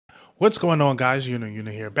What's going on, guys? Yuno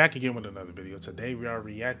here, back again with another video. Today we are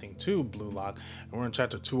reacting to Blue Lock, and we're in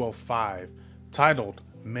chapter 205, titled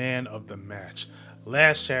Man of the Match.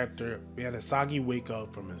 Last chapter, we had Asagi wake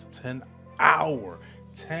up from his 10-hour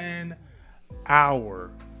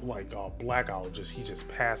blackout. He just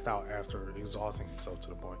passed out after exhausting himself to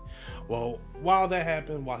the point. Well, while that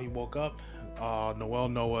happened, while he woke up,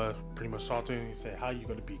 Noah pretty much talked to him. He said, "How you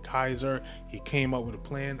going to be Kaiser?" He came up with a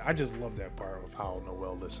plan. I just love that part of how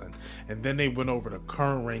Noel listened. And then they went over the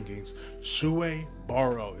current rankings. Shuei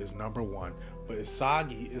Baro is #1, but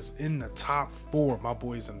Isagi is in the top 4. My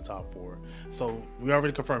boy's in the top 4. So we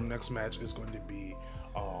already confirmed next match is going to be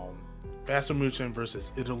Bastard Muchin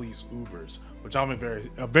versus Italy's Ubers, which I'm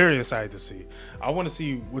very excited to see. I want to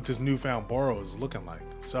see what this newfound Baro is looking like.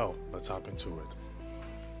 So let's hop into it.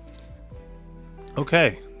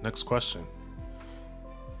 Okay, next question.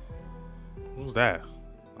 Who's that?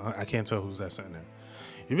 I can't tell who's that sitting there.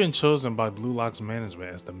 You've been chosen by Blue Lock's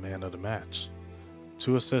management as the man of the match.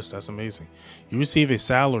 2 assists, that's amazing. You receive a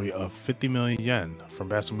salary of 50 million yen from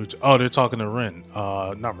Bastard Muchin. Oh, they're talking to Rin.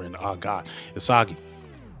 Not Rin, Isagi.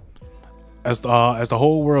 As the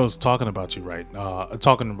whole world is talking about you right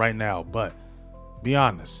now, but be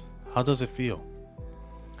honest, how does it feel?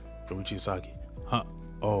 Yoichi Isagi.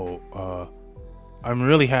 I'm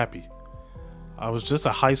really happy. I was just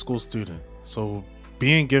a high school student, so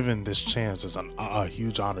being given this chance is a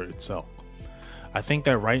huge honor itself. I think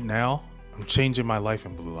that right now, I'm changing my life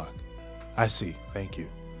in Blue Lock. I see, thank you.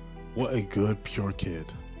 What a good, pure kid.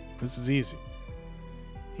 This is easy.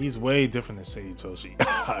 He's way different than Seiyu Toshi.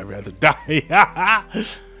 I'd rather die.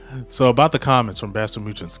 So about the comments from Bastard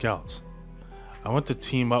Muchin Scouts. I want to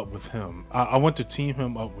team up with him. I want to team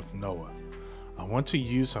him up with Noah. I want to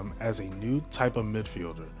use him as a new type of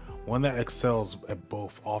midfielder, one that excels at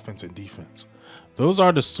both offense and defense. Those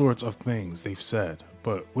are the sorts of things they've said,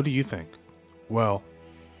 but what do you think? Well,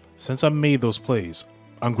 since I made those plays,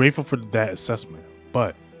 I'm grateful for that assessment,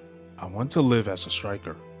 but I want to live as a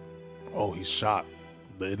striker. Oh, he's shot.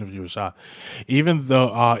 The interviewer shot. Even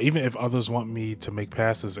if others want me to make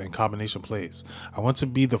passes and combination plays, I want to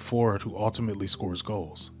be the forward who ultimately scores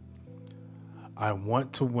goals. I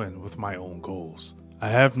want to win with my own goals. I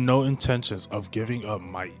have no intentions of giving up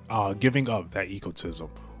that egotism.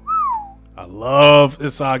 I love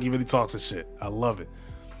Isagi when he talks his shit. I love it.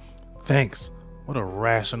 Thanks. What a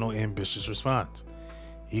rational, ambitious response.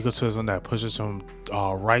 Egotism that pushes him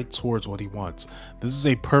right towards what he wants. This is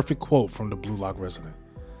a perfect quote from the Blue Lock resident.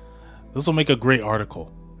 This will make a great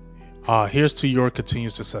article. Here's to your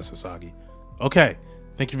continued success, Isagi. Okay,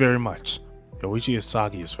 thank you very much. Yoichi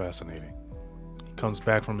Isagi is fascinating. Comes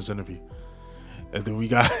back from his interview, and then we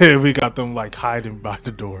got them like hiding by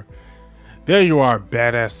the door. There you are,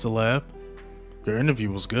 badass celeb. Your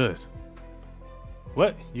interview was good.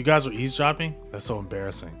 What? You guys were eavesdropping? That's so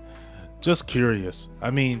embarrassing. Just curious.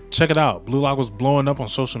 I mean, check it out. Blue Lock was blowing up on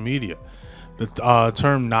social media. The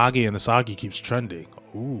term Nagi and Isagi keeps trending.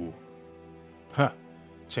 Ooh, huh?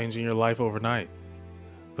 Changing your life overnight.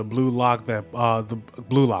 The Blue Lock, the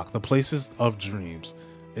places of dreams.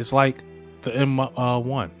 It's like the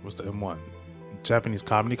M1. What's the M1? Japanese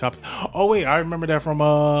comedy copy. Oh wait, I remember that from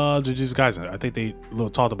Jujutsu Kaisen. I think they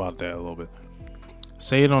talked about that a little bit.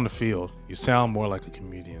 Say it on the field. You sound more like a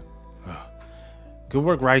comedian. Good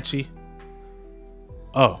work, Raichi.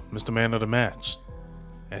 Oh, Mr. Man of the Match.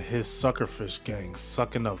 And his suckerfish gang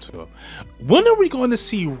sucking up to him. When are we going to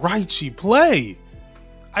see Raichi play?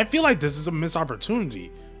 I feel like this is a missed opportunity.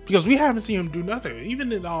 Because we haven't seen him do nothing.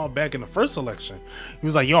 Even in back in the first selection, he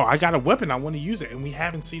was like, "Yo, I got a weapon, I want to use it," and we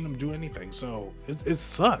haven't seen him do anything. So it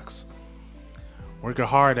sucks. Working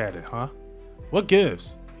hard at it, huh? What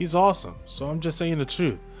gives? He's awesome. So I'm just saying the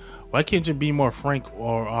truth. Why can't you be more frank,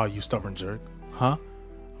 or you stubborn jerk? Huh?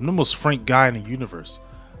 I'm the most frank guy in the universe.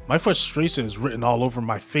 My frustration is written all over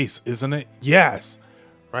my face, isn't it? Yes,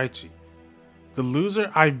 Raichi. The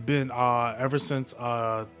loser I've been ever since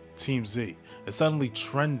Team Z. Is suddenly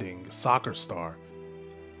trending soccer star.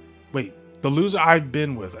 Wait, the loser I've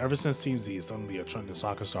been with ever since Team Z is suddenly a trending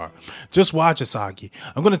soccer star. Just watch, Isagi.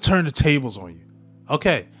 I'm gonna turn the tables on you.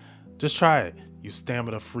 Okay, just try it, you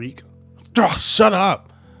stamina freak. Oh, shut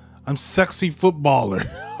up. I'm sexy footballer.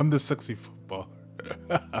 I'm the sexy footballer.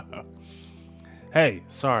 Hey,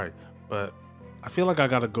 sorry, but I feel like I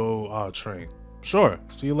gotta go train. Sure,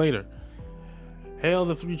 see you later. Hail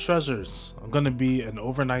the 3 treasures. I'm gonna be an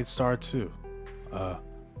overnight star too.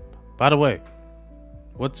 By the way,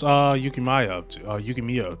 what's Yukimiya up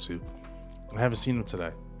to? I haven't seen him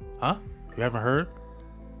today. Huh? You haven't heard?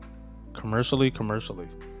 Commercially.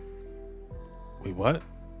 Wait, what?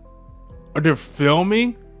 Are they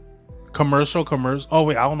filming? Commercial. Oh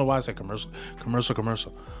wait, I don't know why I said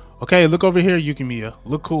commercial. Okay, look over here, Yukimiya.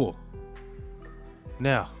 Look cool.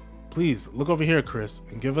 Now, please look over here, Chris,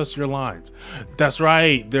 and give us your lines. That's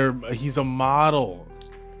right. He's a model.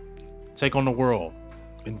 Take on the world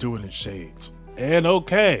and do it in shades. And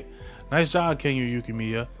okay, nice job, Kenyu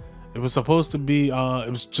Yukimiya. It was supposed to be. It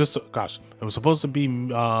was supposed to be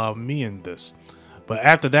me in this, but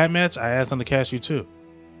after that match, I asked them to cast you too.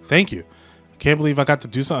 Thank you. I can't believe I got to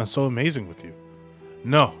do something so amazing with you.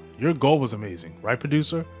 No, your goal was amazing, right,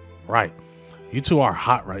 producer? Right. You two are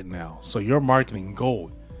hot right now, so you're marketing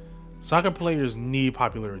gold. Soccer players need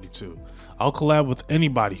popularity too. I'll collab with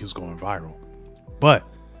anybody who's going viral. But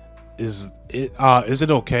is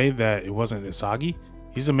it okay that it wasn't Isagi?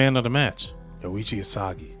 He's the man of the match. Yoichi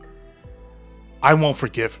Isagi. I won't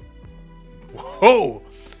forgive him. Whoa!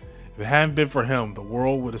 If it hadn't been for him, the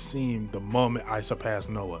world would have seemed the moment I surpassed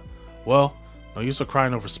Noah. Well, no use of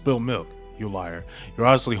crying over spilled milk, you liar. You're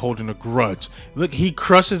obviously holding a grudge. Look, he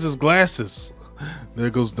crushes his glasses. There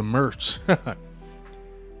goes the merch.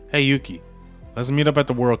 Hey Yuki, let's meet up at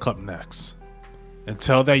the World Cup next. And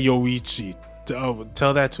tell that to Yoichi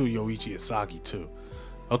Isagi too.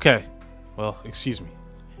 Okay, well, excuse me.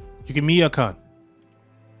 Yukimiya-kun.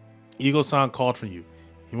 Ego-san called for you.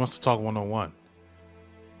 He wants to talk one-on-one.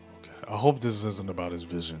 Okay, I hope this isn't about his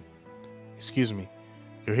vision. Excuse me.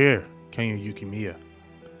 You're here, Kenyu Yukimiya.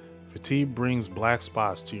 Fatigue brings black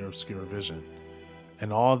spots to your obscure vision.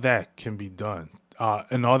 And all that can be done.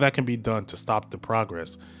 To stop the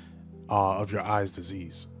progress of your eye's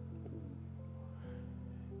disease.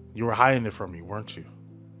 You were hiding it from me, weren't you?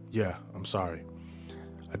 Yeah, I'm sorry.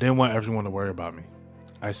 I didn't want everyone to worry about me.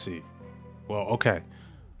 I see. Well, okay.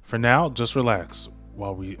 For now, just relax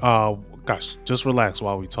while we talk.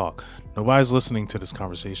 Nobody's listening to this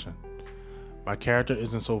conversation. My character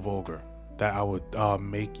isn't so vulgar that I would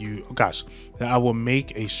I will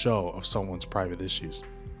make a show of someone's private issues.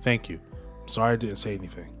 Thank you. I'm sorry I didn't say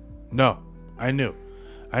anything. No, I knew.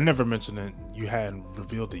 I never mentioned it. You hadn't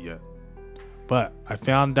revealed it yet. But I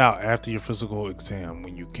found out after your physical exam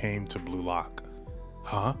when you came to Blue Lock.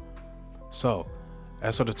 Huh? So,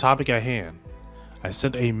 as for the topic at hand, I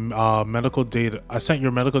sent your medical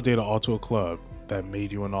data all to a club that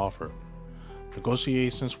made you an offer.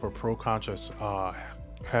 Negotiations for pro contracts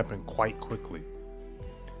happen quite quickly.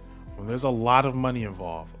 When there's a lot of money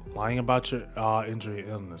involved, lying about your injury and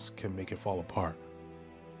illness can make it fall apart.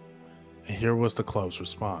 And here was the club's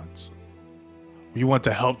response. We want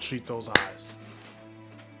to help treat those eyes.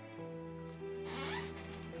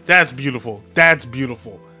 That's beautiful. That's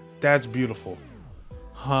beautiful. That's beautiful.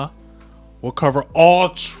 Huh? We'll cover all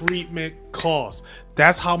treatment costs.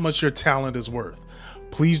 That's how much your talent is worth.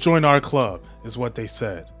 Please join our club, is what they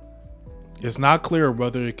said. It's not clear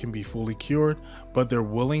whether it can be fully cured, but they're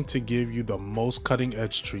willing to give you the most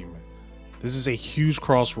cutting-edge treatment. This is a huge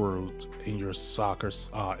crossroads in your soccer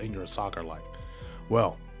life.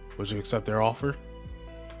 Well, would you accept their offer?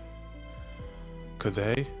 Could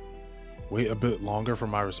they wait a bit longer for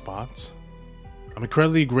my response? I'm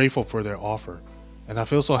incredibly grateful for their offer, and I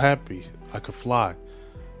feel so happy I could fly.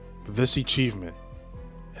 But this achievement,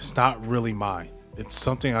 it's not really mine. It's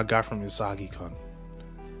something I got from Isagi-kun.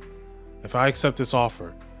 If I accept this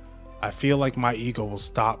offer, I feel like my ego will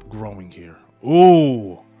stop growing here.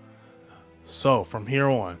 Ooh! So, from here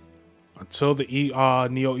on, until the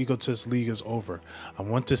Neo-Egotist League is over, I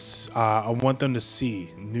want them to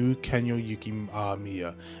see new Kenyu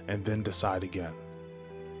Yukimiya and then decide again.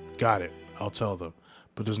 Got it. I'll tell them.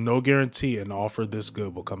 But there's no guarantee an offer this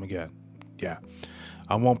good will come again. Yeah.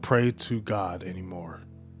 I won't pray to God anymore.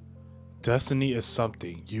 Destiny is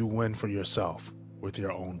something you win for yourself with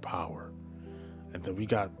your own power. And then we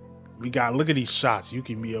got look at these shots.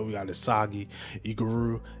 Yukimiya, we got Isagi,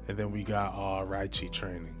 Iguru, and then we got Raichi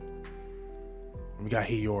training. We got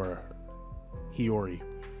Hiyori.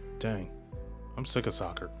 Dang. I'm sick of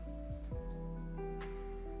soccer.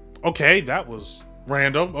 Okay, that was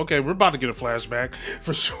random. Okay, we're about to get a flashback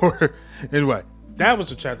for sure. Anyway, that was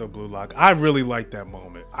the chapter of Blue Lock. I really liked that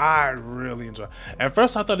moment. I really enjoyed it. At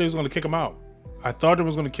first, I thought they was going to kick him out. I thought it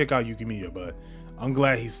was going to kick out Yukimiya, but I'm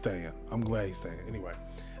glad he's staying. Anyway,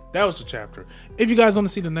 that was the chapter. If you guys want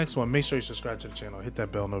to see the next one, make sure you subscribe to the channel. Hit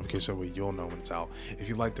that bell notification where you'll know when it's out. If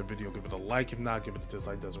you like the video, give it a like. If not, give it a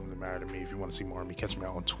dislike. Doesn't really matter to me. If you want to see more of me, catch me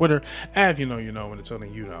out on Twitter. And if you know, you know. And until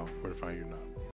then, you know where to find you know.